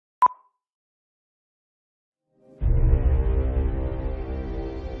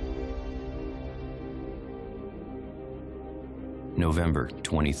November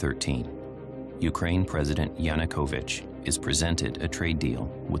 2013. Ukraine President Yanukovych is presented a trade deal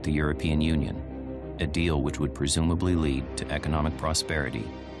with the European Union, a deal which would presumably lead to economic prosperity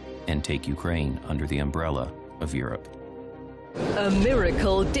and take Ukraine under the umbrella of Europe. A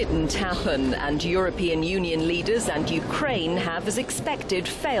miracle didn't happen, and European Union leaders and Ukraine have, as expected,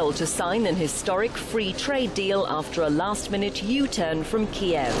 failed to sign an historic free trade deal after a last-minute U-turn from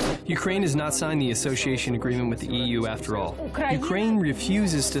Kiev. Ukraine has not signed the association agreement with the EU after all. Ukraine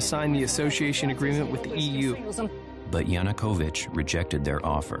refuses to sign the association agreement with the EU. But Yanukovych rejected their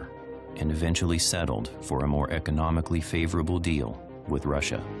offer and eventually settled for a more economically favorable deal with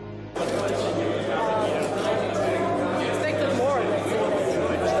Russia.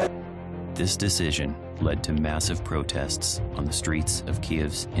 This decision led to massive protests on the streets of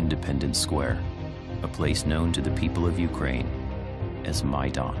Kiev's Independence Square, a place known to the people of Ukraine as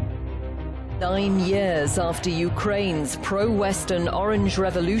Maidan. 9 years after Ukraine's pro-Western Orange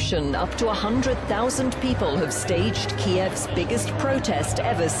Revolution, up to 100,000 people have staged Kiev's biggest protest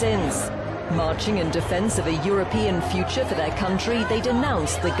ever since. Marching in defense of a European future for their country, they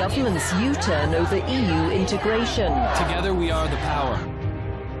denounced the government's U-turn over EU integration. Together we are the power.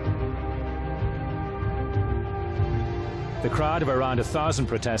 The crowd of around 1,000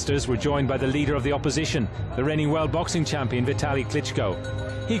 protesters were joined by the leader of the opposition, the reigning world boxing champion Vitaly Klitschko.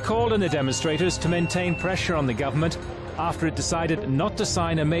 He called on the demonstrators to maintain pressure on the government after it decided not to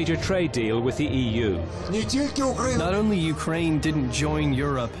sign a major trade deal with the EU. Not only Ukraine didn't join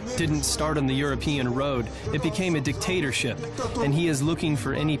Europe, didn't start on the European road, it became a dictatorship, and he is looking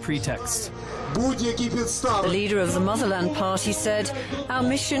for any pretext. The leader of the Motherland Party said, "Our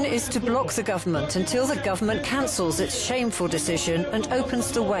mission is to block the government until the government cancels its shameful decision and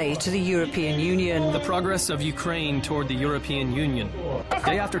opens the way to the European Union." The progress of Ukraine toward the European Union.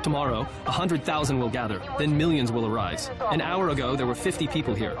 Day after tomorrow, 100,000 will gather, then millions will arise. An hour ago, there were 50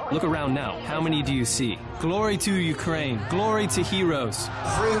 people here. Look around now. How many do you see? Glory to Ukraine. Glory to heroes.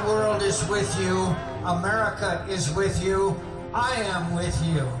 Free world is with you. America is with you. I am with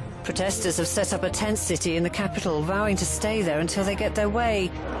you. Protesters have set up a tent city in the capital, vowing to stay there until they get their way.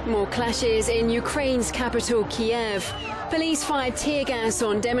 More clashes in Ukraine's capital, Kiev. Police fired tear gas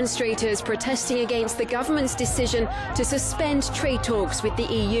on demonstrators protesting against the government's decision to suspend trade talks with the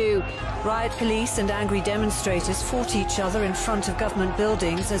EU. Riot police and angry demonstrators fought each other in front of government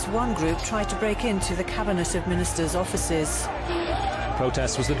buildings as one group tried to break into the Cabinet of Ministers' offices.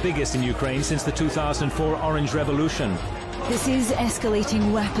 Protest was the biggest in Ukraine since the 2004 Orange Revolution. This is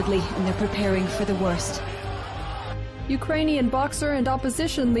escalating rapidly, and they're preparing for the worst. Ukrainian boxer and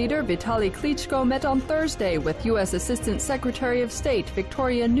opposition leader Vitaly Klitschko met on Thursday with U.S. Assistant Secretary of State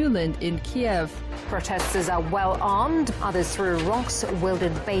Victoria Nuland in Kiev. Protesters are well armed. Others threw rocks,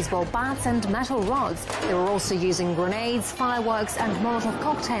 wielded baseball bats and metal rods. They were also using grenades, fireworks and Molotov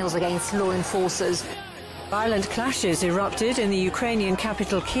cocktails against law enforcers. Violent clashes erupted in the Ukrainian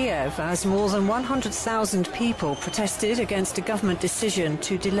capital Kiev as more than 100,000 people protested against a government decision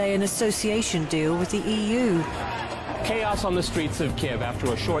to delay an association deal with the EU. Chaos on the streets of Kiev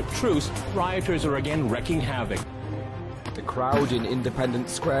after a short truce. Rioters are again wreaking havoc. The crowd in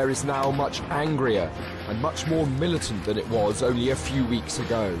Independence Square is now much angrier and much more militant than it was only a few weeks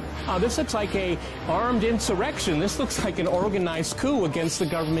ago. This looks like an armed insurrection. This looks like an organized coup against the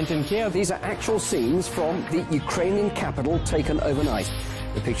government in Kiev. These are actual scenes from the Ukrainian capital taken overnight.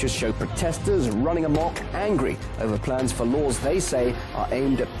 The pictures show protesters running amok, angry over plans for laws they say are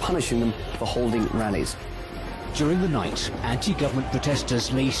aimed at punishing them for holding rallies. During the night, anti-government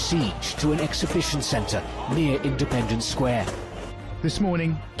protesters lay siege to an exhibition centre near Independence Square. This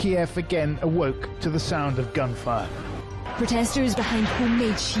morning, Kiev again awoke to the sound of gunfire. Protesters behind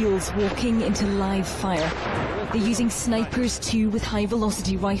homemade shields walking into live fire. They're using snipers too, with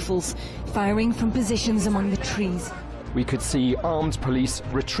high-velocity rifles, firing from positions among the trees. We could see armed police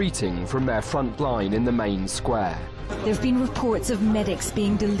retreating from their front line in the main square. There have been reports of medics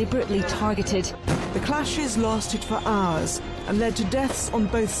being deliberately targeted. The clashes lasted for hours and led to deaths on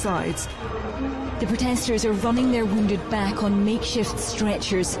both sides. The protesters are running their wounded back on makeshift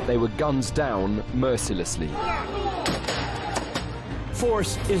stretchers. They were gunned down mercilessly.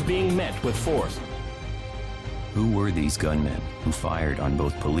 Force is being met with force. Who were these gunmen who fired on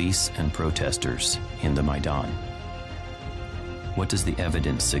both police and protesters in the Maidan? What does the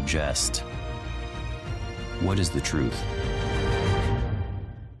evidence suggest? What is the truth?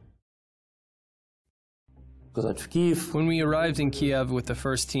 When we arrived in Kiev with the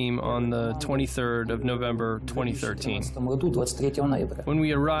first team on the 23rd of November 2013, when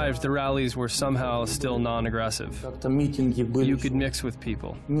we arrived, the rallies were somehow still non-aggressive. You could mix with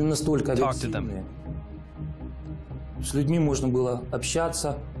people, talk to them. С людьми можно было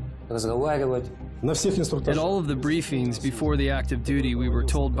общаться, разговаривать. At all of the briefings before the active duty, we were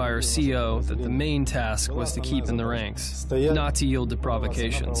told by our CO that the main task was to keep in the ranks, not to yield to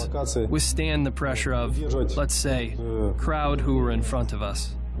provocations, withstand the pressure of, let's say, crowd who were in front of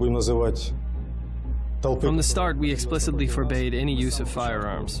us. From the start, we explicitly forbade any use of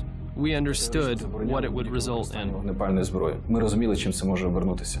firearms. We understood what it would result in.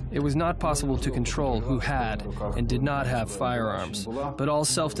 It was not possible to control who had and did not have firearms, but all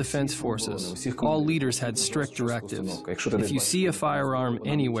self-defense forces, all leaders had strict directives. If you see a firearm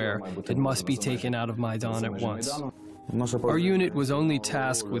anywhere, it must be taken out of Maidan at once. Our unit was only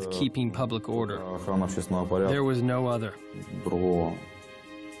tasked with keeping public order. There was no other.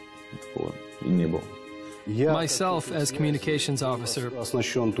 Myself, as communications officer, I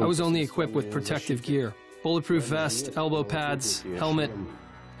was only equipped with protective gear, bulletproof vest, elbow pads, helmet,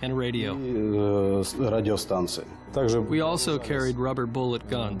 and radio. We also carried rubber bullet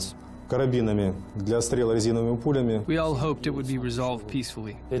guns. We all hoped it would be resolved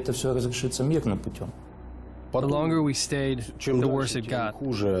peacefully. The longer we stayed, the worse it got,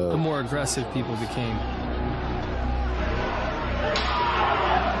 the more aggressive people became.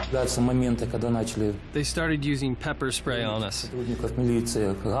 They started using pepper spray on us,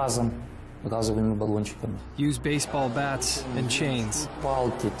 used baseball bats and chains.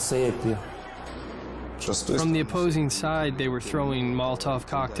 From the opposing side, they were throwing Molotov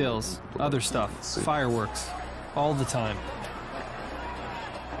cocktails, other stuff, fireworks, all the time.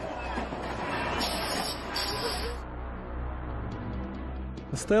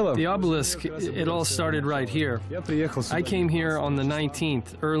 The obelisk, it all started right here. I came here on the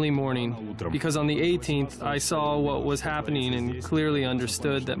 19th, early morning, because on the 18th I saw what was happening and clearly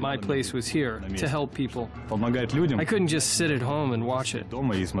understood that my place was here, to help people. I couldn't just sit at home and watch it.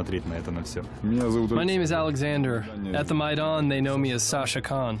 My name is Alexander. At the Maidan, they know me as Sasha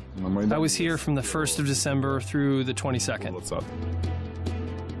Khan. I was here from the 1st of December through the 22nd.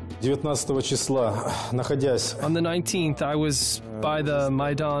 On the 19th, I was by the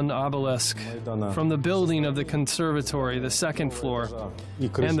Maidan obelisk. From the building of the conservatory, the second floor,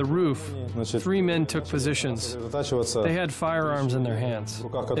 and the roof, 3 men took positions. They had firearms in their hands.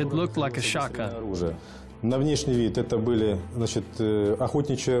 It looked like a shotgun. На внешний вид это были, значит,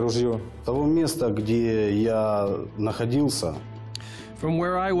 охотничье ружье. Того места, где я находился. From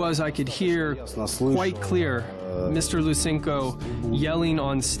where I was, I could hear quite clear Mr. Lusenko yelling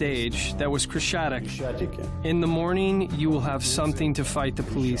on stage that was Krishatik. In the morning, you will have something to fight the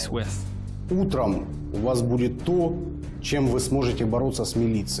police with. Утром у вас будет то, чем вы сможете бороться с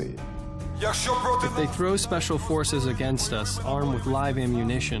милицией. If they throw special forces against us, armed with live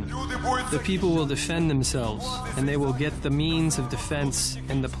ammunition, the people will defend themselves, and they will get the means of defense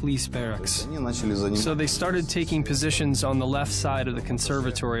in the police barracks. So they started taking positions on the left side of the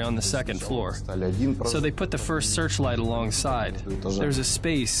conservatory on the second floor. So they put the first searchlight alongside. There's a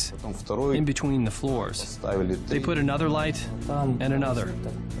space in between the floors. They put another light and another.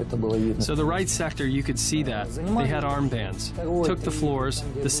 So the right sector, you could see that. They had armbands, took the floors,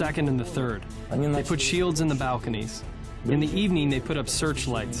 the second and the third. They put shields in the balconies. In the evening, they put up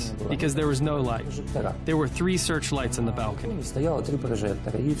searchlights, because there was no light. There were 3 searchlights in the balcony.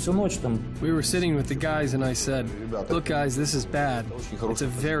 We were sitting with the guys, and I said, "Look, guys, this is bad. It's a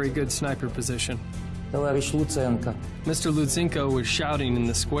very good sniper position." Mr. Lutsenko was shouting in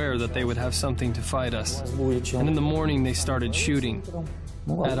the square that they would have something to fight us. And in the morning, they started shooting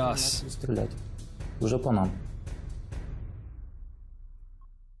at us.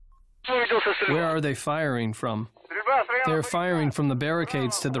 Where are they firing from? They are firing from the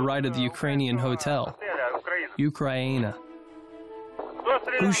barricades to the right of the Ukrainian hotel. Ukraina.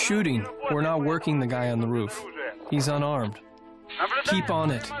 Who's shooting? We're not working the guy on the roof. He's unarmed. Keep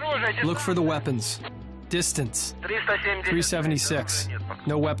on it. Look for the weapons. Distance. 376.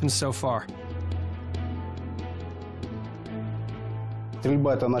 No weapons so far.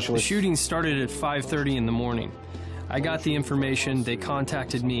 The shooting started at 5:30 in the morning. I got the information, they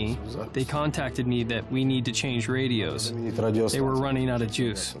contacted me. They contacted me that we need to change radios. They were running out of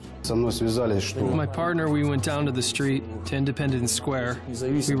juice. With my partner, we went down to the street, to Independence Square.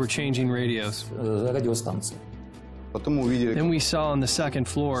 We were changing radios. Then we saw on the second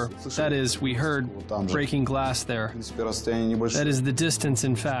floor, that is, we heard breaking glass there. That is, the distance,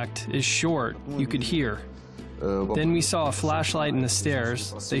 in fact, is short. You could hear. Then we saw a flashlight in the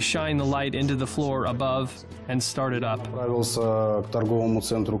stairs. They shined the light into the floor above and started up.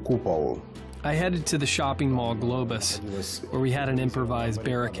 I headed to the shopping mall Globus, where we had an improvised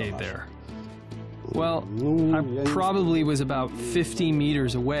barricade there. Well, I probably was about 50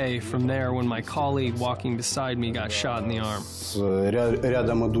 meters away from there when my colleague walking beside me got shot in the arm.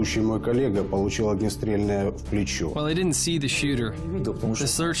 Рядом идущий мой коллега получил огнестрельное в плечо. Well, I didn't see the shooter. The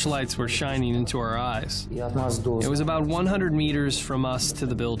searchlights were shining into our eyes. It was about 100 meters from us to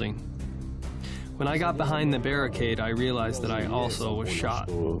the building. When I got behind the barricade, I realized that I also was shot.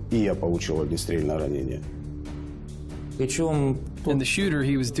 И я получил огнестрельное ранение. And the shooter,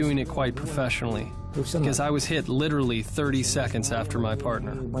 he was doing it quite professionally, because I was hit literally 30 seconds after my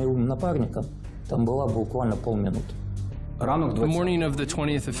partner. The morning of the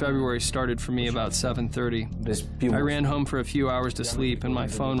 20th of February started for me about 7:30. I ran home for a few hours to sleep, and my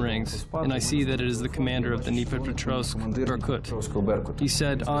phone rings, and I see that it is the commander of the Dnipropetrovsk Berkut. He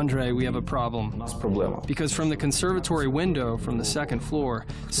said, "Andre, we have a problem. Because from the conservatory window from the second floor,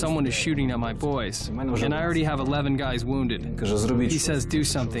 someone is shooting at my boys, and I already have 11 guys wounded. He says, do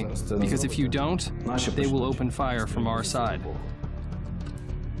something, because if you don't, they will open fire from our side."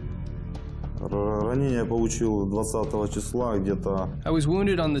 Ранение получил 20 числа где-то. I was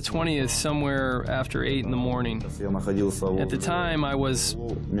wounded on the 20th somewhere after 8 in the morning. At the time, I was,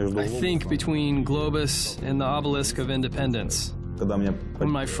 I think, between Globus and the Obelisk of Independence. When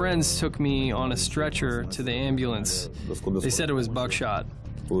my friends took me on a stretcher to the ambulance, they said it was buckshot.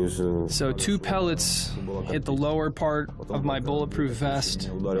 So 2 pellets hit the lower part of my bulletproof vest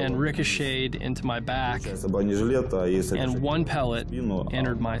and ricocheted into my back, and 1 pellet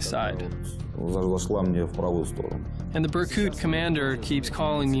entered my side. And the Berkut commander keeps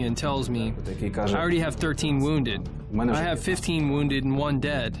calling me and tells me, I already have 13 wounded. I have 15 wounded and 1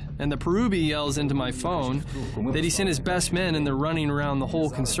 dead. And the Perubi yells into my phone that he sent his best men and they're running around the whole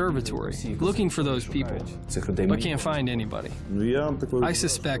conservatory, looking for those people, but can't find anybody. I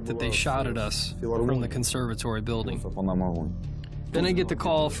suspect that they shot at us from the conservatory building. Then I get the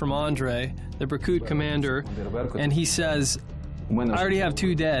call from Andre, the Berkut commander, and he says, I already have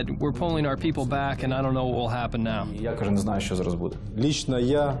 2 dead. We're pulling our people back, and I don't know what will happen now.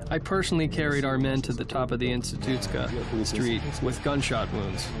 I personally carried our men to the top of the Institutska street with gunshot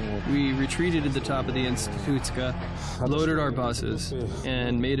wounds. We retreated to the top of the Institutska, loaded our buses,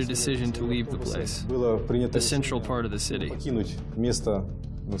 and made a decision to leave the place, the central part of the city.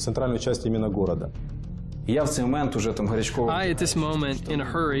 I, at this moment, in a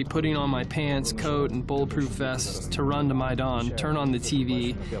hurry, putting on my pants, coat, and bulletproof vest to run to Maidan, turn on the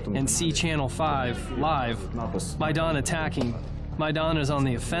TV, and see Channel 5 live, Maidan attacking. Maidan is on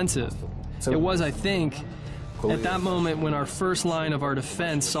the offensive. It was, I think, at that moment when our first line of our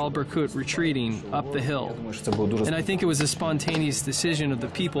defense saw Berkut retreating up the hill. And I think it was a spontaneous decision of the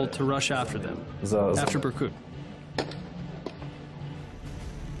people to rush after them, after Berkut.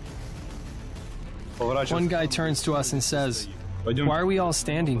 One guy turns to us and says, why are we all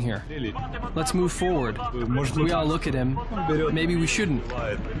standing here? Let's move forward. We all look at him. Maybe we shouldn't.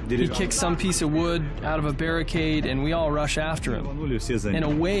 He kicks some piece of wood out of a barricade and we all rush after him. In a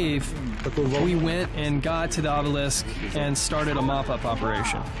wave, we went and got to the obelisk and started a mop-up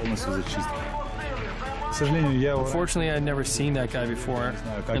operation. Unfortunately, I'd never seen that guy before,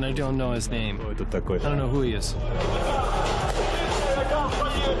 and I don't know his name. I don't know who he is.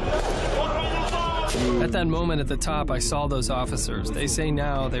 At that moment at the top, I saw those officers. They say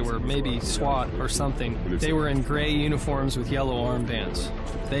now they were maybe SWAT or something. They were in gray uniforms with yellow armbands.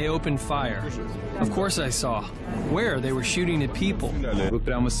 They opened fire. Of course I saw. Where? They were shooting at people.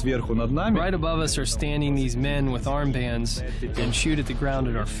 Right above us are standing these men with armbands and shoot at the ground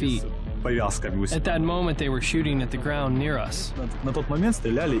at our feet. At that moment, they were shooting at the ground near us.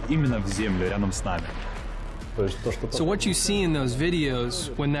 So what you see in those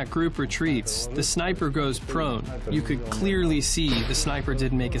videos, when that group retreats, the sniper goes prone. You could clearly see the sniper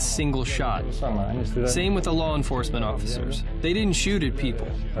didn't make a single shot. Same with the law enforcement officers. They didn't shoot at people.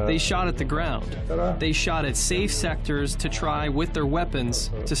 They shot at the ground. They shot at safe sectors to try, with their weapons,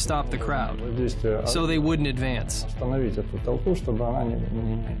 to stop the crowd, so they wouldn't advance.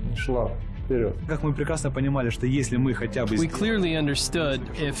 We clearly understood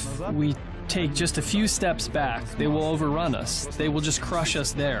if we take just a few steps back, they will overrun us. They will just crush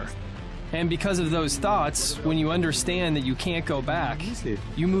us there. And because of those thoughts, when you understand that you can't go back,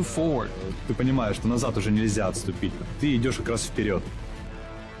 you move forward.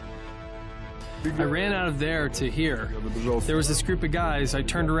 I ran out of there to here. There was this group of guys. I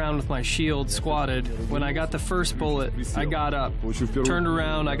turned around with my shield, squatted. When I got the first bullet, I got up. Turned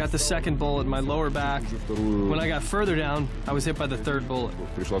around, I got the second bullet in my lower back. When I got further down, I was hit by the third bullet.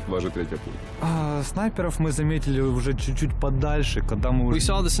 Снайперов мы заметили уже чуть-чуть подальше, когда мы... We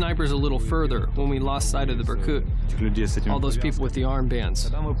saw the snipers a little further when we lost sight of the Berkut. All those people with the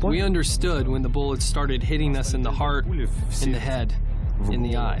armbands. We understood when the bullets started hitting us in the heart, in the head, in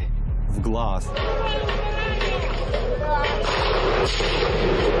the eye. В глаз.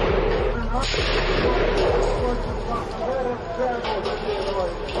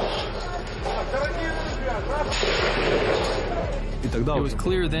 It was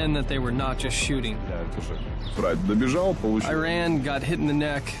clear then that they were not just shooting. I ran, got hit in the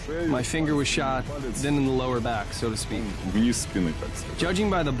neck, my finger was shot, then in the lower back, so to speak. Judging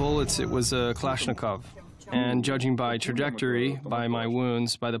by the bullets, it was a Kalashnikov. And judging by trajectory, by my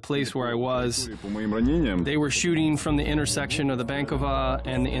wounds, by the place where I was, they were shooting from the intersection of the Bankova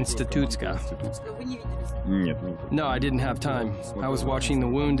and the Institutska. No, I didn't have time. I was watching the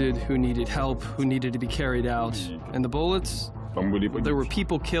wounded who needed help, who needed to be carried out. And the bullets? There were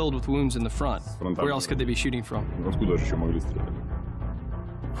people killed with wounds in the front. Where else could they be shooting from?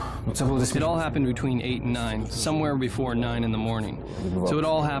 It all happened between 8 and 9, somewhere before 9 in the morning. So it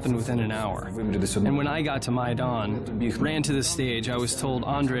all happened within an hour. And when I got to Maidan, ran to the stage, I was told,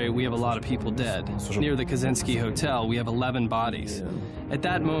 Andre, we have a lot of people dead. Near the Kazansky Hotel, we have 11 bodies. At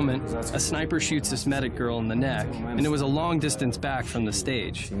that moment, a sniper shoots this medic girl in the neck, and it was a long distance back from the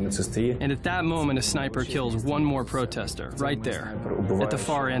stage. And at that moment, a sniper kills one more protester, right there, at the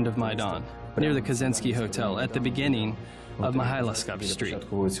far end of Maidan, near the Kazansky Hotel, at the beginning of Mikhailovsk Street.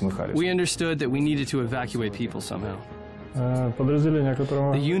 We understood that we needed to evacuate people somehow.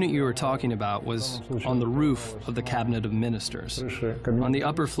 The unit you were talking about was on the roof of the Cabinet of Ministers, on the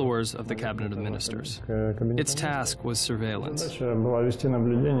upper floors of the Cabinet of Ministers. Its task was surveillance.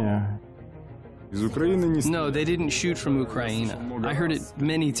 No, they didn't shoot from Ukraine. I heard it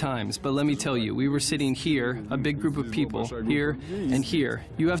many times, but let me tell you, we were sitting here, a big group of people, here and here.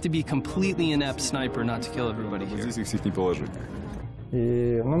 You have to be completely inept sniper not to kill everybody here.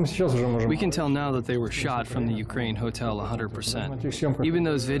 We can tell now that they were shot from the Ukraine hotel 100%. Even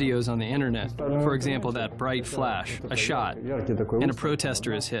those videos on the internet, for example, that bright flash, a shot, and a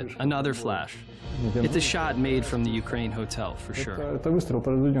protester is hit, another flash. It's a shot made from the Ukraine hotel, for sure.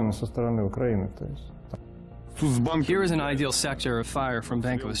 Here is an ideal sector of fire from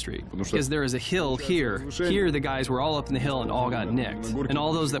Bankova Street, because there is a hill here. Here the guys were all up in the hill and all got nicked. And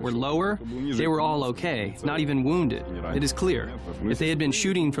all those that were lower, they were all okay, not even wounded. It is clear. If they had been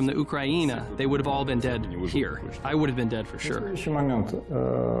shooting from the Ukraina, they would have all been dead here. I would have been dead for sure.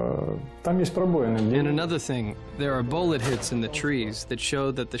 And another thing, there are bullet hits in the trees that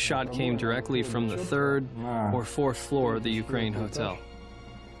show that the shot came directly from the 3rd or 4th floor of the Ukraine hotel.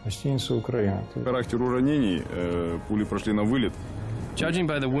 Judging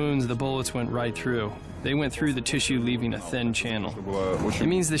by the wounds, the bullets went right through. They went through the tissue, leaving a thin channel. It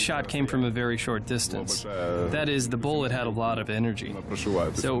means the shot came from a very short distance. That is, the bullet had a lot of energy.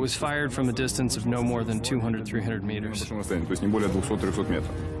 So it was fired from a distance of no more than 200, 300 meters.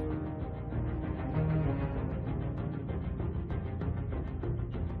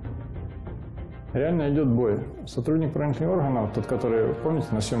 It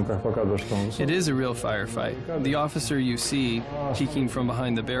is a real firefight. The officer you see peeking from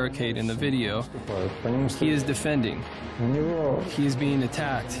behind the barricade in the video, he is defending. He is being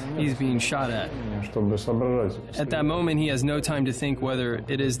attacked. He's being shot at. At that moment, he has no time to think whether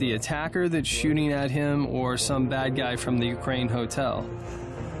it is the attacker that's shooting at him or some bad guy from the Ukraine hotel.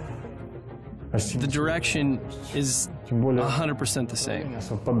 The direction is 100% the same.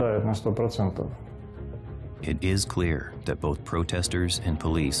 It is clear that both protesters and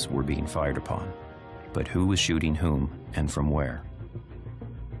police were being fired upon. But who was shooting whom and from where?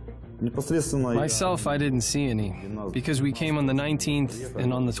 Myself, I didn't see any, because we came on the 19th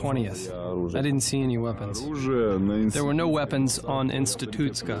and on the 20th. I didn't see any weapons. There were no weapons on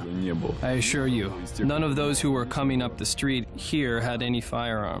Institutska. I assure you, none of those who were coming up the street here had any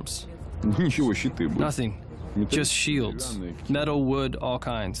firearms. Nothing. Just shields. Metal, wood, all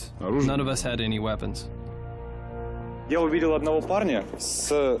kinds. None of us had any weapons. Я увидел одного парня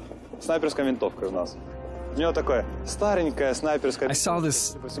с снайперской винтовкой у нас. У него такая старенькая снайперская. I saw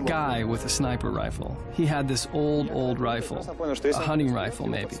this guy with a sniper rifle. He had this old rifle, a hunting rifle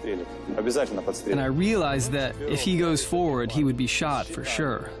maybe. Обязательно подстрелят. And I realized that if he goes forward, he would be shot for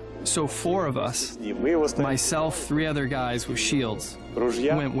sure. So 4 of us, myself, 3 other guys with shields,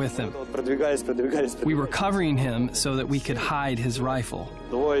 went with him. We were covering him so that we could hide his rifle.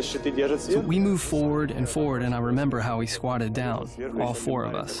 So we moved forward and forward, and I remember how he squatted down, all 4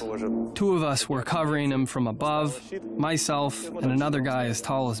 of us. 2 of us were covering him from above, myself and another guy as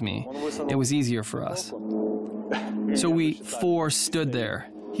tall as me. It was easier for us. So we 4 stood there.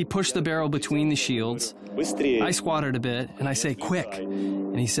 He pushed the barrel between the shields. I squatted a bit, and I say, "Quick."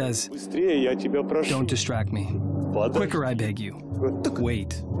 And he says, "Don't distract me. Quicker, I beg you.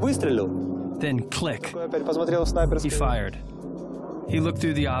 Wait." Then click. He fired. He looked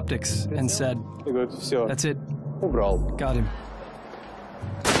through the optics and said, "That's it. Got him."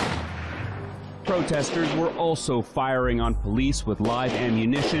 Protesters were also firing on police with live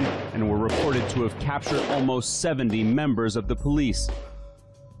ammunition and were reported to have captured almost 70 members of the police.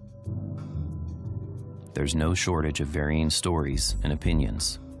 There's no shortage of varying stories and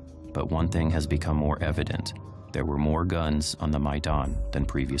opinions, but one thing has become more evident. There were more guns on the Maidan than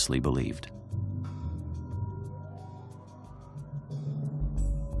previously believed.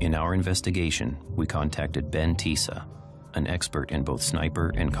 In our investigation, we contacted Ben Tisa, an expert in both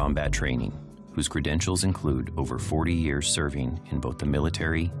sniper and combat training, whose credentials include over 40 years serving in both the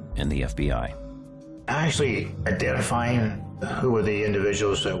military and the FBI. Actually identifying who were the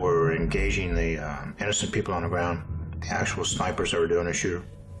individuals that were engaging the innocent people on the ground, the actual snipers that were doing the shooting.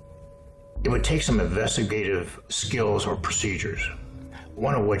 It would take some investigative skills or procedures,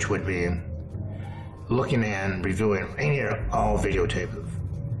 one of which would be looking and reviewing all videotape of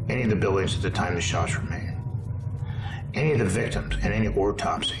any of the buildings at the time the shots were made, any of the victims, and any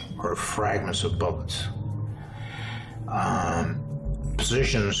autopsy or fragments of bullets.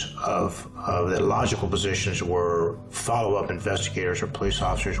 Positions of the logical positions where follow-up investigators or police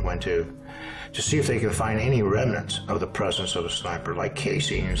officers went to see if they could find any remnants of the presence of a sniper, like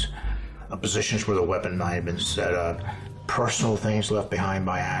casings, positions where the weapon might have been set up, personal things left behind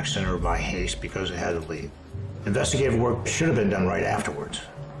by accident or by haste because it had to leave. Investigative work should have been done right afterwards.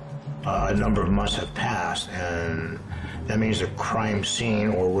 A number of months have passed, and that means the crime scene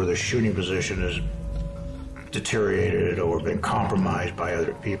or where the shooting position is deteriorated or been compromised by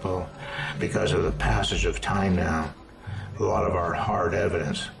other people. Because of the passage of time now, a lot of our hard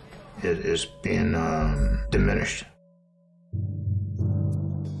evidence is being diminished.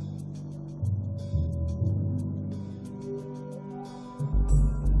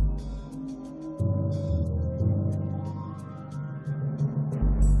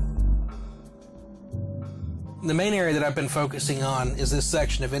 The main area that I've been focusing on is this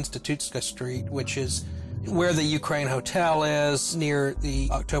section of Institutska Street, which is where the Ukraine Hotel is, near the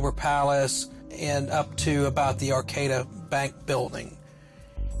October Palace, and up to about the Arcata Bank building.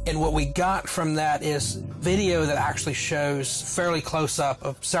 And what we got from that is video that actually shows fairly close up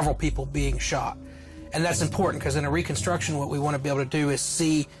of several people being shot. And that's important because in a reconstruction, what we want to be able to do is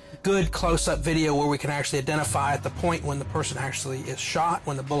see good close-up video where we can actually identify at the point when the person actually is shot,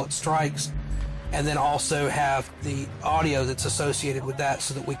 when the bullet strikes, and then also have the audio that's associated with that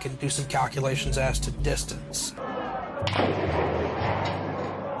so that we can do some calculations as to distance.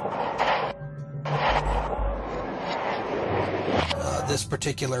 This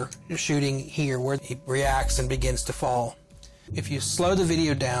particular shooting here where he reacts and begins to fall. If you slow the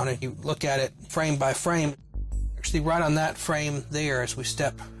video down and you look at it frame by frame, actually right on that frame there as we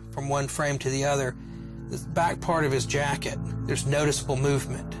step from one frame to the other, the back part of his jacket, there's noticeable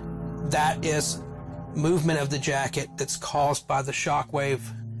movement. That is movement of the jacket that's caused by the shock wave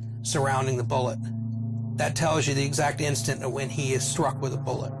surrounding the bullet. That tells you the exact instant of when he is struck with a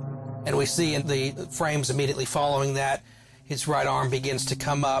bullet. And we see in the frames immediately following that, his right arm begins to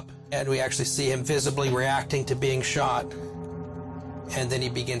come up, and we actually see him visibly reacting to being shot, and then he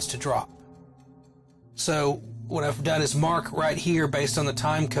begins to drop. So what I've done is mark right here, based on the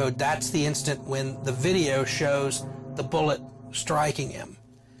time code, that's the instant when the video shows the bullet striking him.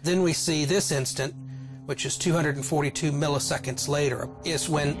 Then we see this instant, which is 242 milliseconds later, is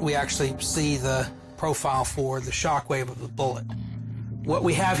when we actually see the profile for the shockwave of the bullet. What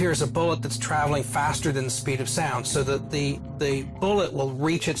we have here is a bullet that's traveling faster than the speed of sound, so that the bullet will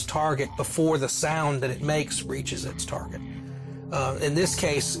reach its target before the sound that it makes reaches its target. In this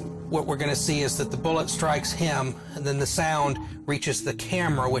case, what we're going to see is that the bullet strikes him, and then the sound reaches the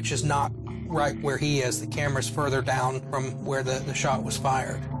camera, which is not right where he is. The camera's further down from where the shot was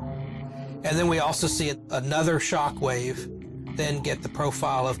fired. And then we also see another shock wave, then get the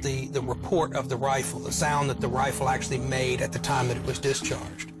profile of the report of the rifle, the sound that the rifle actually made at the time that it was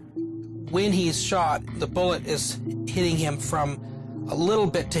discharged. When he's shot, the bullet is hitting him from a little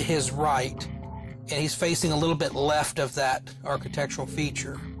bit to his right, and he's facing a little bit left of that architectural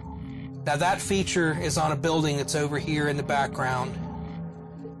feature. Now that feature is on a building that's over here in the background,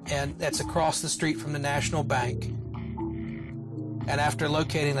 and that's across the street from the National Bank. And after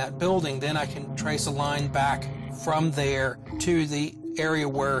locating that building, then I can trace a line back from there to the area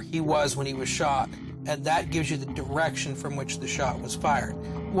where he was when he was shot, and that gives you the direction from which the shot was fired.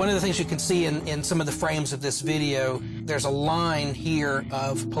 One of the things you can see in some of the frames of this video, there's a line here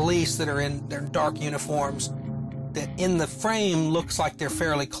of police that are in their dark uniforms that in the frame looks like they're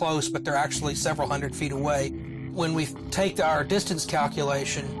fairly close, but they're actually several hundred feet away. When we take our distance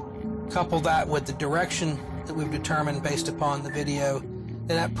calculation, couple that with the direction that we've determined based upon the video,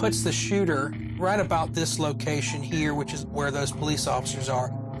 then that puts the shooter right about this location here, which is where those police officers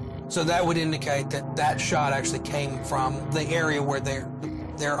are. So that would indicate that that shot actually came from the area where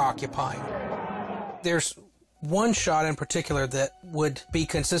they're occupying. There's one shot in particular that would be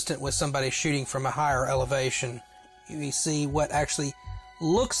consistent with somebody shooting from a higher elevation. You see what actually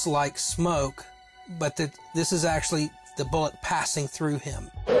looks like smoke, but this is actually the bullet passing through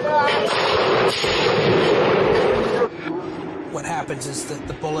him. What happens is that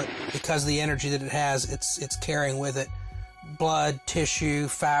the bullet, because of the energy that it has, it's carrying with it blood, tissue,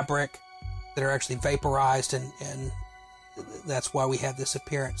 fabric that are actually vaporized, and that's why we have this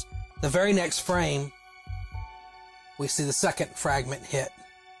appearance. The very next frame, we see the second fragment hit,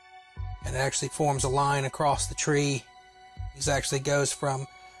 and it actually forms a line across the tree. It actually goes from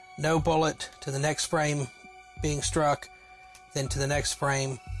no bullet to the next frame being struck, then to the next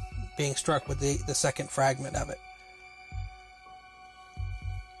frame being struck with the second fragment of it.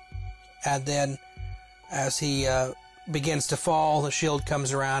 And then as he begins to fall, the shield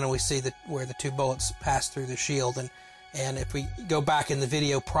comes around, and we see where the two bullets pass through the shield. And if we go back in the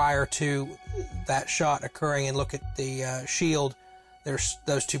video prior to that shot occurring and look at the shield,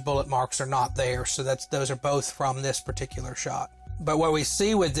 those two bullet marks are not there. So those are both from this particular shot. But what we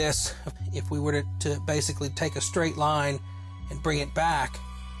see with this, if we were to basically take a straight line and bring it back,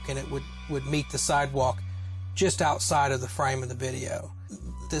 and it would meet the sidewalk just outside of the frame of the video.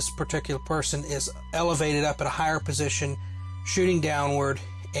 This particular person is elevated up at a higher position, shooting downward,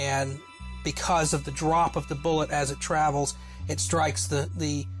 and because of the drop of the bullet as it travels, it strikes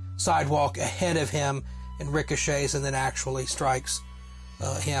the sidewalk ahead of him and ricochets, and then actually strikes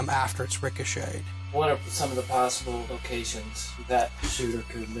him after it's ricocheted. What are some of the possible locations that shooter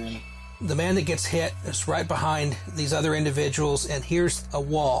could have been? The man that gets hit is right behind these other individuals, and here's a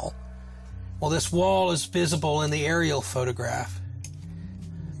wall. Well, this wall is visible in the aerial photograph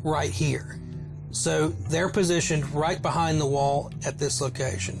right here. So they're positioned right behind the wall at this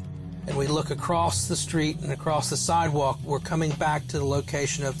location. And we look across the street and across the sidewalk, we're coming back to the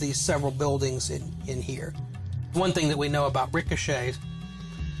location of these several buildings in here. One thing that we know about ricochets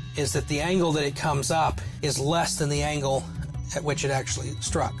is that the angle that it comes up is less than the angle at which it actually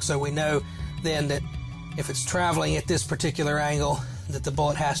struck. So we know then that if it's traveling at this particular angle, that the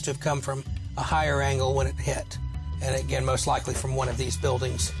bullet has to have come from a higher angle when it hit. And again, most likely from one of these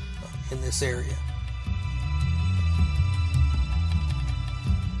buildings in this area.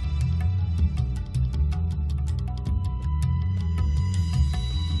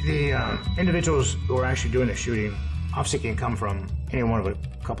 The individuals who are actually doing the shooting obviously can come from any one of a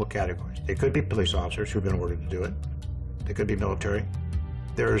couple categories. They could be police officers who've been ordered to do it. They could be military.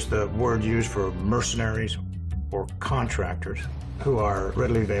 There's the word used for mercenaries or contractors who are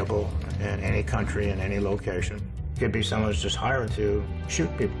readily available in any country, in any location. It could be someone who's just hired to shoot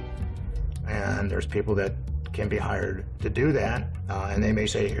people. And there's people that can be hired to do that. And they may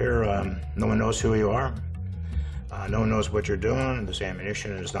say, here, no one knows who you are. No one knows what you're doing. This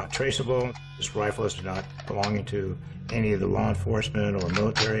ammunition is not traceable. This rifle is not belonging to any of the law enforcement or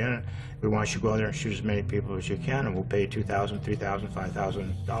military in it. We want you to go out there and shoot as many people as you can, and we'll pay you $2,000, $3,000,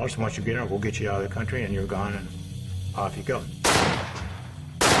 $5,000. Once you get there, we'll get you out of the country, and you're gone, and off you go.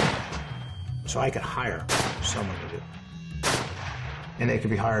 So I could hire someone to do it. And they could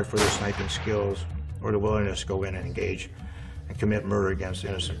be hired for their sniping skills or the willingness to go in and engage and commit murder against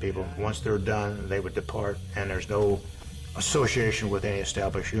innocent people. Once they're done, they would depart, and there's no association with any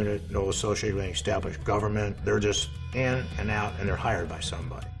established unit, no association with any established government. They're just in and out, and they're hired by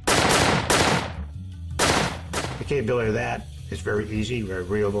somebody. The capability of that is very easy, very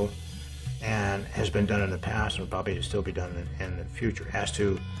reliable, and has been done in the past and will probably still be done in the future. As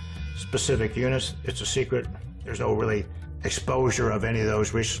to specific units, it's a secret. There's no really exposure of any of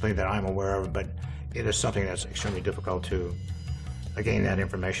those recently that I'm aware of, but it is something that's extremely difficult to gain that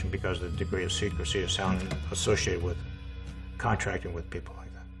information because of the degree of secrecy is associated with contracting with people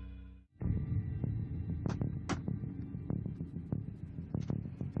like that.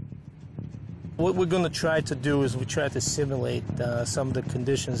 What we're going to try to do is we try to simulate some of the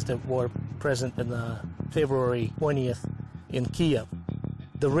conditions that were present in February 20th in Kiev.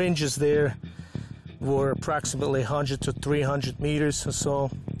 The ranges there were approximately 100 to 300 meters or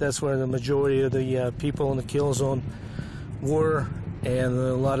so. That's where the majority of the people in the kill zone were, and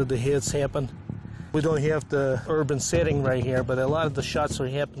a lot of the hits happened. We don't have the urban setting right here, but a lot of the shots are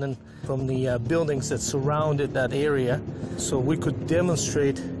happening from the buildings that surrounded that area. So we could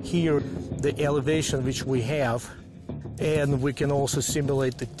demonstrate here the elevation which we have, and we can also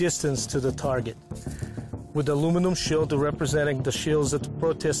simulate the distance to the target. With the aluminum shield representing the shields that the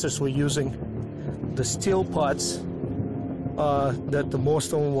protesters were using, the steel pots that the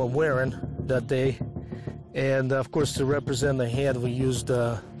most of them were wearing that day, and of course to represent the head we used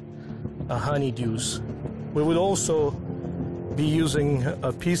honeydews. We would also be using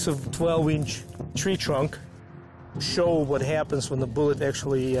a piece of 12-inch tree trunk to show what happens when the bullet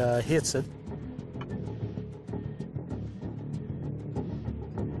actually hits it.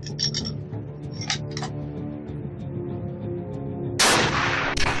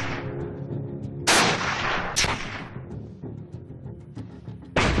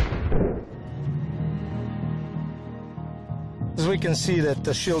 As we can see that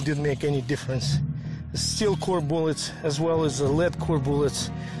the shell didn't make any difference. The steel core bullets as well as the lead core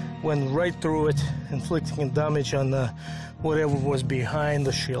bullets went right through it, inflicting damage on whatever was behind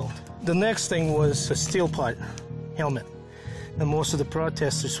the shield. The next thing was a steel pot helmet that most of the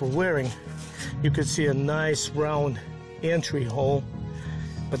protesters were wearing. You could see a nice round entry hole,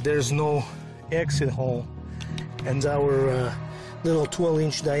 but there's no exit hole. And our little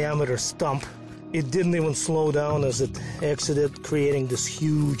 12-inch diameter stump, it didn't even slow down as it exited, creating this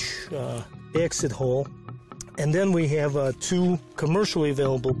huge exit hole. And then we have two commercially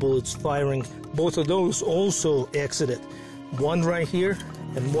available bullets firing. Both of those also exited. One right here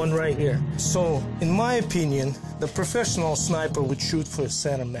and one right here. So, in my opinion, the professional sniper would shoot for the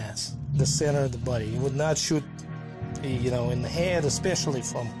center mass, the center of the body. He would not shoot, you know, in the head, especially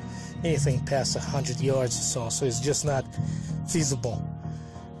from anything past 100 yards or so. So it's just not feasible.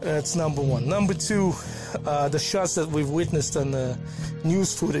 That's number one. Number two, the shots that we've witnessed on the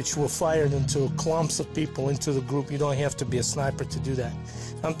news footage were fired into clumps of people, into the group. You don't have to be a sniper to do that.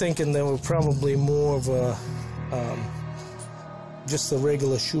 I'm thinking they were probably more of a, just the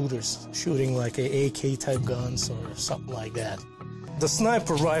regular shooters, shooting like a A.K. type guns or something like that. The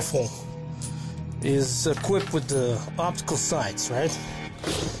sniper rifle is equipped with the optical sights, right?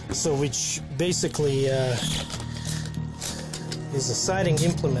 So which basically is a sighting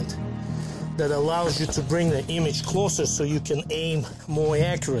implement that allows you to bring the image closer so you can aim more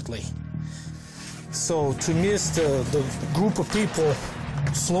accurately. So to miss the group of people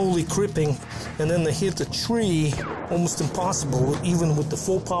slowly creeping and then they hit the tree, almost impossible, even with the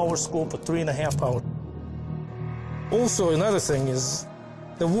full power scope or 3.5 power. Also, another thing is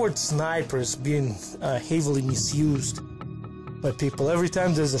the word sniper is being heavily misused by people. Every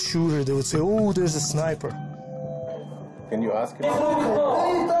time there's a shooter, they would say, "Oh, there's a sniper." Can you ask him?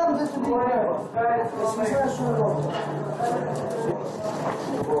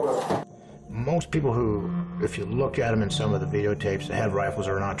 Most people who, if you look at them in some of the videotapes, that have rifles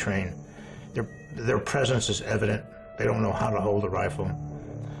are not trained. Their presence is evident. They don't know how to hold a rifle.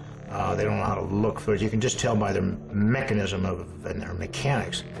 They don't know how to look for it. You can just tell by their mechanism and their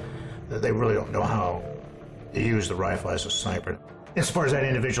mechanics that they really don't know how to use the rifle as a sniper. As far as that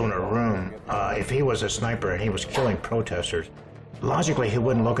individual in a room, if he was a sniper and he was killing protesters, logically he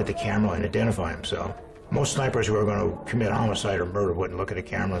wouldn't look at the camera and identify himself. Most snipers who are going to commit homicide or murder wouldn't look at a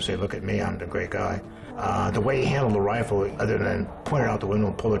camera and say, "Look at me, I'm the great guy." The way he handled the rifle, other than point it out the window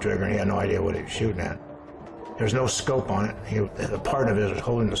and pull the trigger, and he had no idea what he was shooting at. There's no scope on it. The part of it was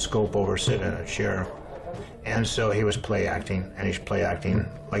holding the scope over, sitting in a chair. And so he was play acting, and he's play acting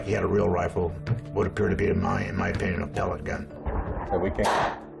like he had a real rifle, would appear to be, in my opinion, a pellet gun.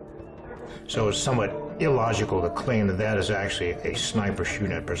 So it's somewhat illogical to claim that that is actually a sniper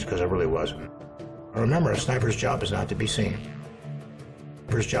shooting at a person, because it really wasn't. Remember, a sniper's job is not to be seen. A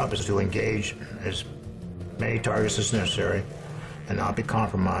sniper's job is to engage as many targets as necessary and not be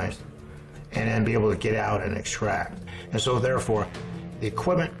compromised, and then be able to get out and extract. And so therefore, the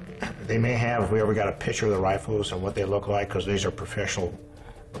equipment they may have, if we ever got a picture of the rifles and what they look like, because these are professional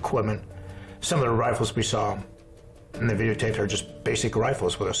equipment. Some of the rifles we saw in the videotapes are just basic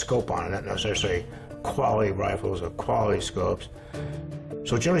rifles with a scope on it, not necessarily quality rifles or quality scopes.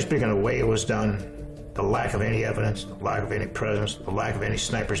 So generally speaking, the way it was done, the lack of any evidence, the lack of any presence, the lack of any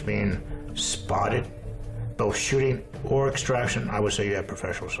snipers being spotted, both shooting or extraction, I would say you have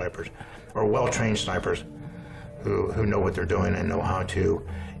professional snipers, or well-trained snipers who know what they're doing and know how to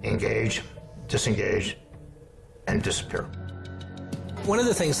engage, disengage, and disappear. One of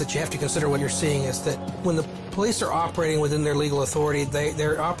the things that you have to consider when you're seeing is that when the police are operating within their legal authority,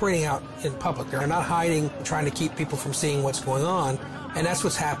 they're operating out in public. They're not hiding, trying to keep people from seeing what's going on, and that's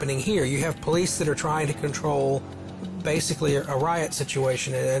what's happening here. You have police that are trying to control basically a riot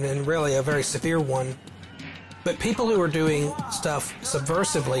situation, and really a very severe one. But people who are doing stuff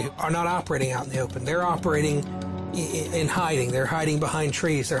subversively are not operating out in the open. They're operating in hiding. They're hiding behind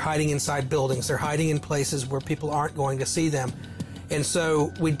trees. They're hiding inside buildings. They're hiding in places where people aren't going to see them. And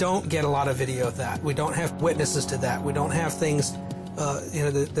so we don't get a lot of video of that. We don't have witnesses to that. We don't have things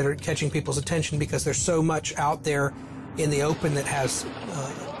that are catching people's attention because there's so much out there in the open that has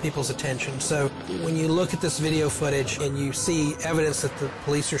people's attention. So when you look at this video footage and you see evidence that the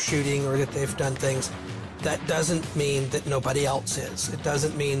police are shooting or that they've done things, that doesn't mean that nobody else is. It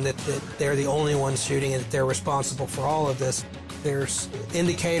doesn't mean that they're the only ones shooting and that they're responsible for all of this. There's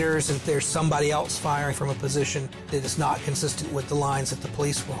indicators and there's somebody else firing from a position that is not consistent with the lines that the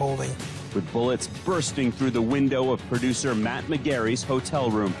police were holding. With bullets bursting through the window of producer Matt McGarry's hotel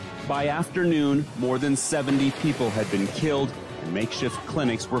room. By afternoon, more than 70 people had been killed, and makeshift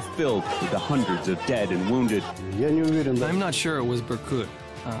clinics were filled with the hundreds of dead and wounded. I'm not sure it was Berkut.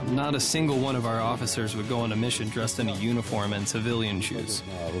 Not a single one of our officers would go on a mission dressed in a uniform and civilian shoes.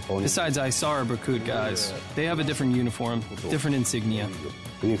 Besides, I saw our Berkut guys. They have a different uniform, different insignia.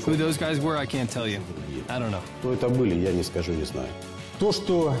 Who those guys were, I can't tell you. I don't know.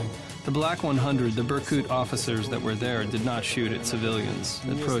 The Black 100, the Berkut officers that were there, did not shoot at civilians,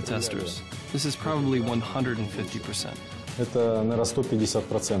 at protesters. This is probably 150%.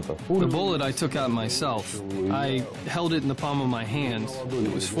 The bullet I took out myself. I held it in the palm of my hand.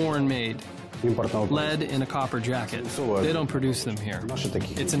 It was foreign made. Lead in a copper jacket. They don't produce them here.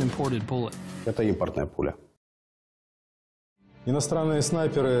 It's an imported bullet. Иностранные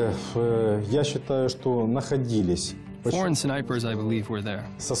снайперы, я считаю, что находились. Foreign snipers, I believe, were there.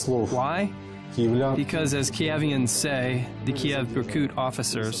 Со слов Why? Because, as Kievians say, the Kiev Berkut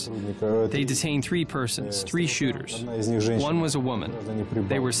officers, they detained 3 persons, 3 shooters. One was a woman.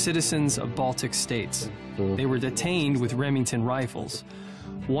 They were citizens of Baltic states. They were detained with Remington rifles.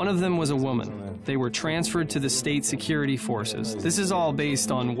 One of them was a woman. They were transferred to the state security forces. This is all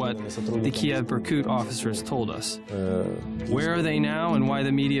based on what the Kiev Berkut officers told us. Where are they now and why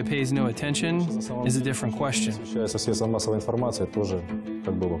the media pays no attention is a different question.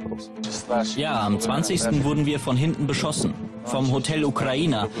 Ja, am 20. wurden wir von hinten beschossen. Vom Hotel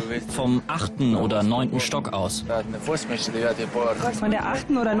Ukraina, vom 8. oder 9. Stock aus. Von der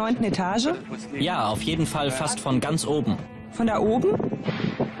 8. oder 9. Etage? Ja, auf jeden Fall fast von ganz oben. Von da oben?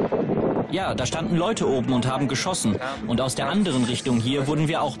 Ja, da standen Leute oben und haben geschossen. Und aus der anderen Richtung hier wurden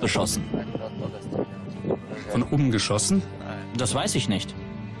wir auch beschossen. Von oben geschossen? Das weiß ich nicht.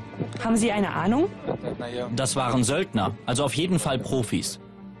 Haben Sie eine Ahnung? Das waren Söldner, also auf jeden Fall Profis.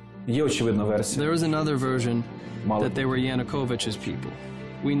 There is another version that they were Yanukovich's people.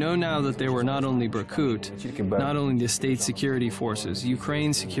 We know now that they were not only Berkut, not only the state security forces,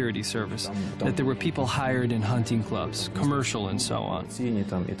 Ukraine's security service, that there were people hired in hunting clubs, commercial and so on.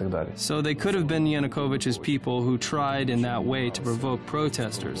 So they could have been Yanukovich's people who tried in that way to provoke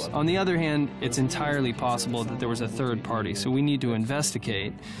protesters. On the other hand, it's entirely possible that there was a third party, so we need to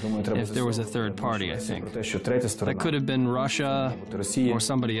investigate if there was a third party, I think. That could have been Russia or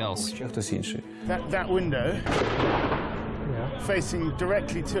somebody else. That window... facing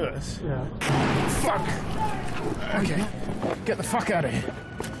directly to us. Yeah. Fuck! Okay, get the fuck out of here.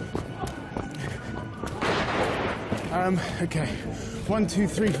 Okay. 1, 2,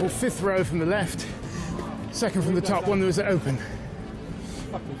 3, 4, 5th row from the left. Second from the top, one that was open.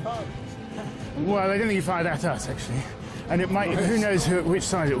 Well, I don't think he fired at us, actually. And it might, who knows which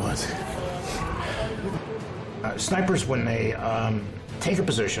side it was. Snipers, when they take a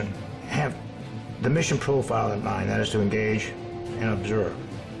position, have the mission profile in mind, that is to engage and observe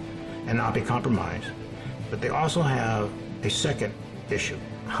and not be compromised. But they also have a second issue.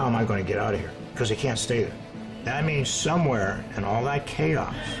 How am I going to get out of here? Because they can't stay there. That means somewhere in all that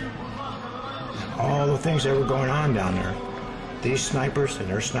chaos, and all the things that were going on down there, these snipers and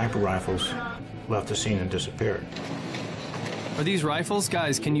their sniper rifles left the scene and disappeared. Are these rifles?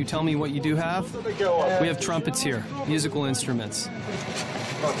 Guys, can you tell me what you do have? We have trumpets here, musical instruments.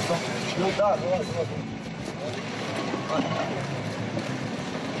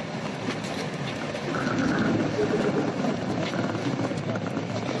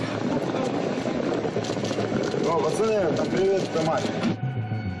 Привет, Тамара.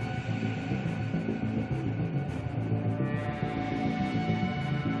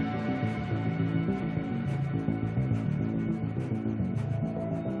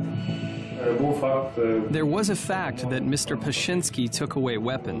 There was a fact that Mr. Pashinsky took away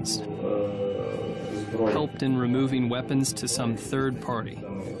weapons, helped in removing weapons to some third party.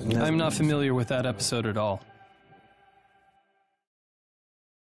 I'm not familiar with that episode at all.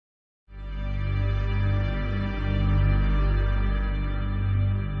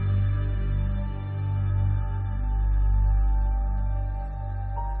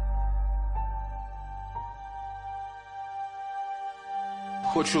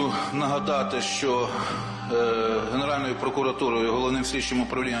 Хочу нагадати, що Генеральною прокуратурою, головним слідчим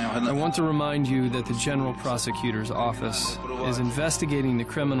управлінням I want to remind you that the General Prosecutor's Office is investigating the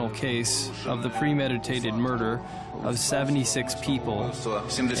criminal case of the premeditated murder of 76 people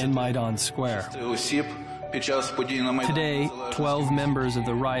in Maidan Square. Today, 12 members of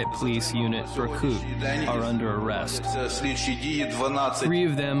the riot police unit for Coup are under arrest. 3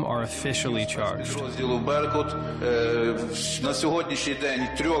 of them are officially charged. На сьогоднішній день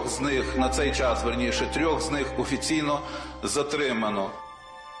 3 з них, на цей час, верніше, 3 з них офіційно затримано.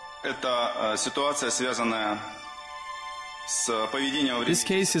 Эта ситуация связана с поведением... This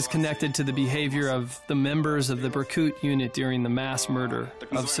case is connected to the behavior of the members of the Berkut unit during the mass murder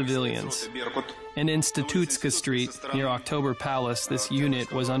of civilians. In Institutska Street, near October Palace, this unit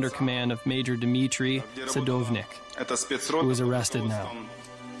was under command of Major Dmitry Sadovnik, who is arrested now.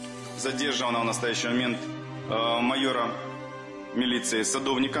 Задержана в настоящий момент майора милиции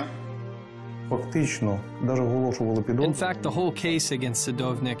Садовника. Фактично, даже оголошували підозру. In fact, the whole case against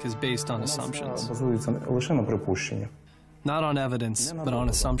Sadovnik is based on assumptions. Базується лише на припущенні. Not on evidence, but on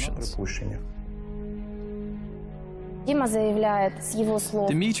assumptions.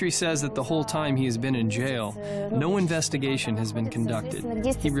 Dmitry says that the whole time he has been in jail, no investigation has been conducted.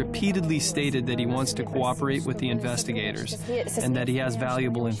 He repeatedly stated that he wants to cooperate with the investigators and that he has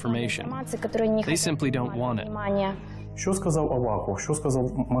valuable information. They simply don't want it. Що сказав Аваков? Що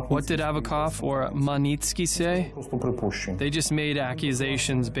сказав Magnitsky? What did Avakov or Magnitsky say? Просто припущення. They just made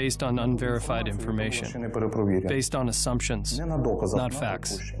accusations based on unverified information, based on assumptions, not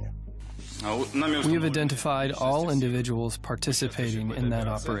facts. We have identified all individuals participating in that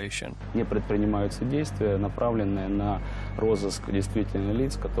operation. Не предпринимаются действия, направленные на розыск действительно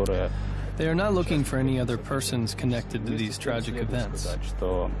лиц, которые... They are not looking for any other persons connected to these tragic events.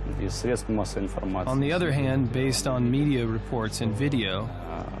 On the other hand, based on media reports and video,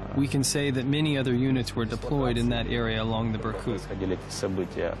 we can say that many other units were deployed in that area along the Berkut.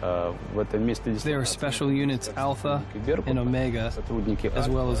 There are special units Alpha and Omega, as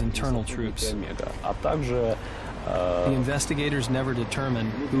well as internal troops. The investigators never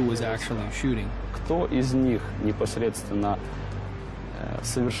determined who was actually shooting. Кто из них непосредственно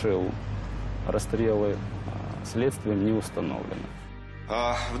совершил расстрелы, следствием не установлено.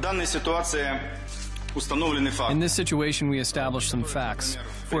 В данной ситуации установлены факты. In this situation, we established some facts.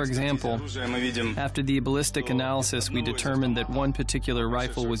 For example, after the ballistic analysis, we determined that one particular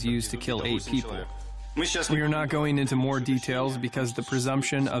rifle was used to kill 8 people. We are not going into more details because the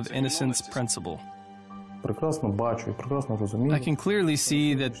presumption of innocence principle. I can clearly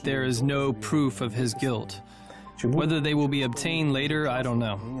see that there is no proof of his guilt. Whether they will be obtained later, I don't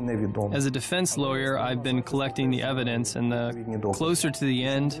know. As a defense lawyer, I've been collecting the evidence, and the closer to the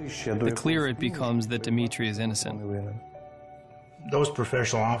end, the clearer it becomes that Dmitry is innocent. Those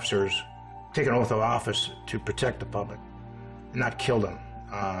professional officers take an oath of office to protect the public, not kill them.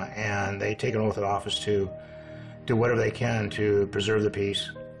 And they take an oath of office to do whatever they can to preserve the peace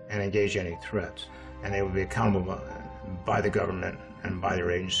and engage any threats. And they will be accountable by the government and by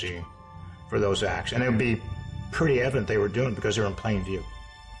their agency for those acts. And it would be pretty evident they were doing it because they were in plain view.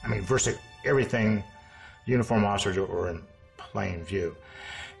 I mean, virtually everything, uniformed officers were in plain view.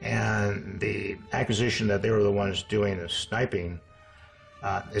 And the accusation that they were the ones doing the sniping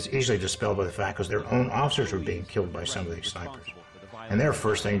is easily dispelled by the fact because their own officers were being killed by some of these snipers. And their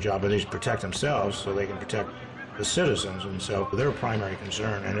first thing job is to protect themselves so they can protect the citizens. And so their primary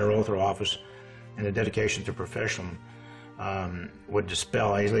concern and their oath of office and the dedication to professionalism would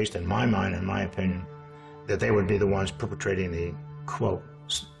dispel, at least in my mind, in my opinion, that they would be the ones perpetrating the, quote,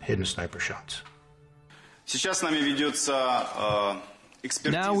 hidden sniper shots.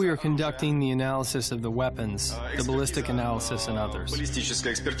 Now we are conducting the analysis of the weapons, the ballistic analysis and others.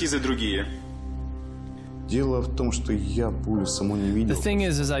 The thing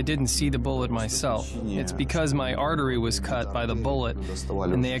is I didn't see the bullet myself. It's because my artery was cut by the bullet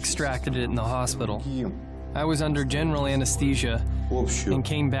and they extracted it in the hospital. I was under general anesthesia and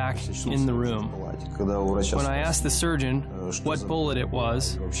came back in the room. When I asked the surgeon what bullet it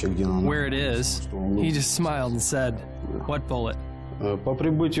was, where it is, he just smiled and said, "What bullet?" По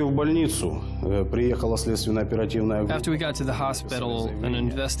прибытию в больницу приехала следственно-оперативная группа. After we got to the hospital, an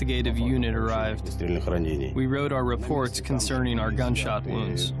investigative unit arrived. We wrote our reports concerning our gunshot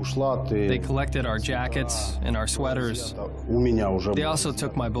wounds. They collected our jackets and our sweaters. They also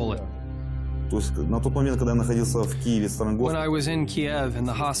took my bullet. When I was in Kiev, in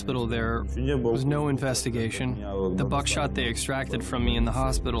the hospital there was no investigation. The buckshot they extracted from me in the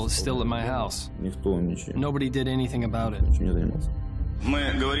hospital is still at my house. Nobody did anything about it.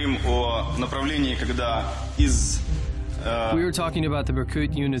 We were talking about the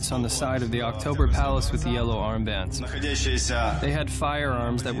Berkut units on the side of the October Palace with the yellow armbands. They had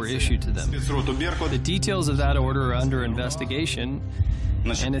firearms that were issued to them. The details of that order are under investigation,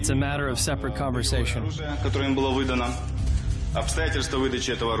 and it's a matter of separate conversation. Обстоятельства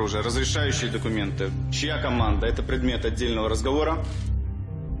выдачи этого оружия, разрешающие документы, чья команда, это предмет отдельного разговора.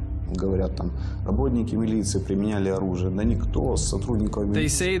 Говорят, там работники милиции применяли оружие. Да никто с сотрудников милиции. They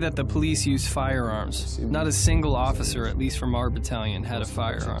say that the police used firearms. Not a single officer, at least from our battalion, had a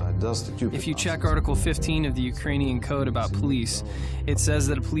firearm. If you check Article 15 of the Ukrainian Code about police, it says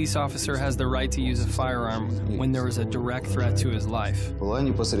that a police officer has the right to use a firearm when there is a direct threat to his life.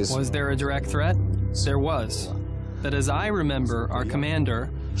 Was there a direct threat? There was. But as I remember, our commander,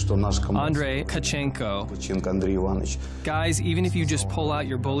 Andrei Kachenko, guys, even if you just pull out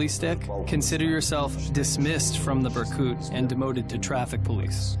your bully stick, consider yourself dismissed from the Berkut and demoted to traffic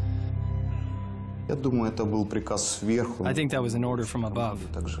police. Я думаю, это был приказ сверху. I think that was an order from above.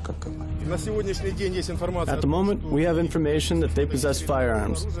 At the moment, we have information that they possess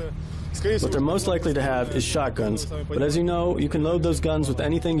firearms. What they're most likely to have is shotguns, but as you know, you can load those guns with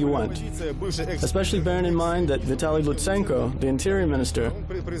anything you want. Especially bearing in mind that Vitaly Lutsenko, the interior minister,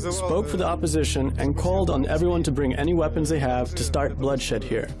 spoke for the opposition and called on everyone to bring any weapons they have to start bloodshed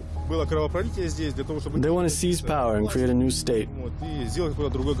here. They want to seize power and create a new state. Did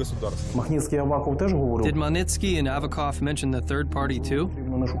Magnitsky and Avakov mention the third party too?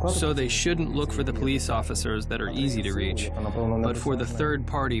 So they shouldn't look for the police officers that are easy to reach, but for the third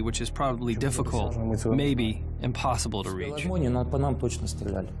party, which is probably difficult, maybe impossible to reach.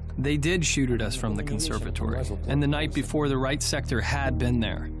 They did shoot at us from the conservatory, and the night before the right sector had been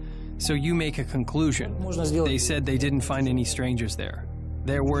there. So you make a conclusion. They said they didn't find any strangers there.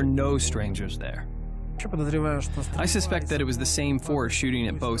 There were no strangers there. I suspect that it was the same force shooting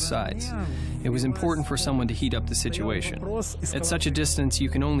at both sides. It was important for someone to heat up the situation. At such a distance, you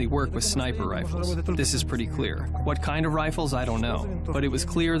can only work with sniper rifles. This is pretty clear. What kind of rifles, I don't know. But it was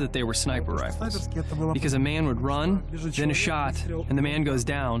clear that they were sniper rifles. Because a man would run, then a shot, and the man goes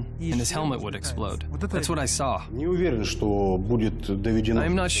down, and his helmet would explode. That's what I saw. I'm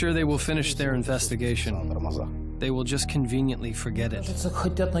not sure they will finish their investigation. They will just conveniently forget it. I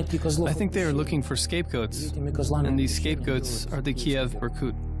think they are looking for scapegoats, and these scapegoats are the Kiev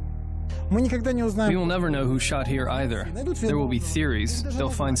Berkut. We will never know who shot here either. There will be theories. They'll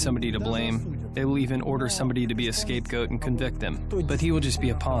find somebody to blame. They will even order somebody to be a scapegoat and convict them. But he will just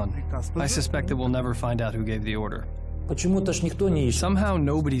be a pawn. I suspect that we'll never find out who gave the order. Somehow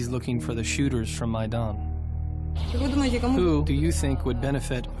nobody's looking for the shooters from Maidan. Who do you think would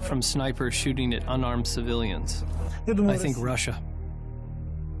benefit from snipers shooting at unarmed civilians? I think Russia.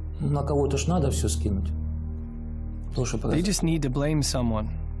 They just need to blame someone.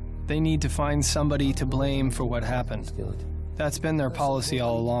 They need to find somebody to blame for what happened. That's been their policy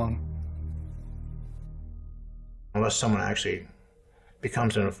all along. Unless someone actually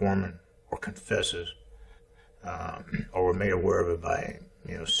becomes an informant or confesses, or were made aware of it by,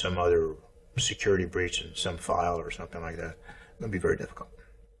 some other security breach in some file or something like that, it would be very difficult.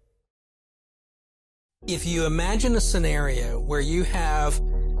 If you imagine a scenario where you have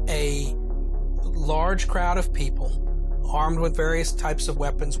a large crowd of people armed with various types of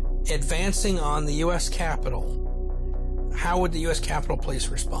weapons advancing on the U.S. Capitol, how would the U.S. Capitol Police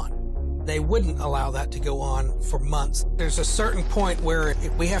respond? They wouldn't allow that to go on for months. There's a certain point where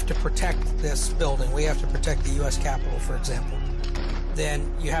if we have to protect this building, we have to protect the U.S. Capitol, for example,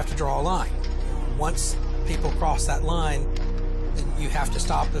 then you have to draw a line. Once people cross that line, then you have to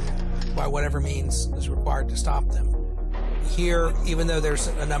stop them by whatever means is required to stop them. Here, even though there's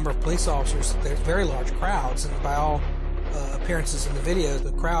a number of police officers, there's very large crowds, and by all appearances in the video,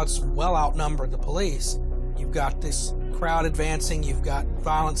 the crowds well outnumber the police. You've got this crowd advancing, you've got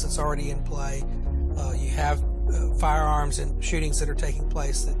violence that's already in play, you have firearms and shootings that are taking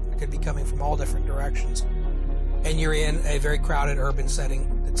place that could be coming from all different directions. And you're in a very crowded urban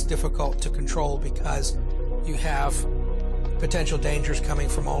setting that's difficult to control because you have potential dangers coming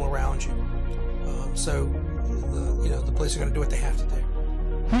from all around you. So, the police are going to do what they have to do.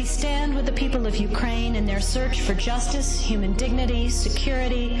 We stand with the people of Ukraine in their search for justice, human dignity,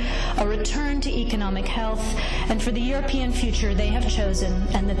 security, a return to economic health, and for the European future they have chosen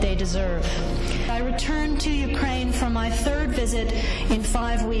and that they deserve. I returned to Ukraine for my third visit in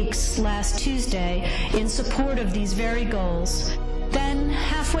 5 weeks last Tuesday in support of these very goals. Then,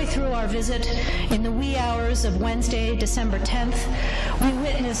 halfway through our visit, in the wee hours of Wednesday, December 10th, we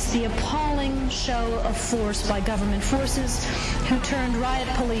witnessed the appalling show of force by government forces who turned riot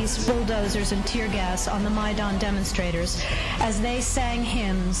police, bulldozers, and tear gas on the Maidan demonstrators as they sang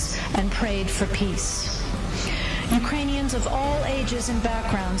hymns and prayed for peace. Ukrainians of all ages and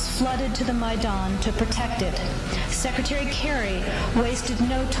backgrounds flooded to the Maidan to protect it. Secretary Kerry wasted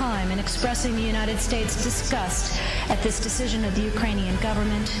no time in expressing the United States' disgust at this decision of the Ukrainian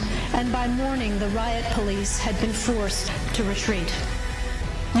government, and by morning the riot police had been forced to retreat.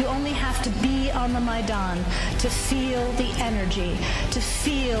 You only have to be on the Maidan to feel the energy, to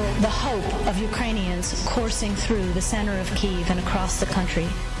feel the hope of Ukrainians coursing through the center of Kiev and across the country.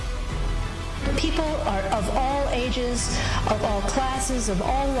 People are of all ages, of all classes, of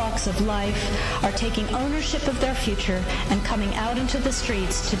all walks of life, are taking ownership of their future and coming out into the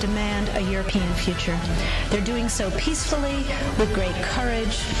streets to demand a European future. They're doing so peacefully, with great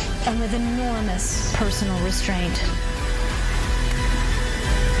courage, and with enormous personal restraint.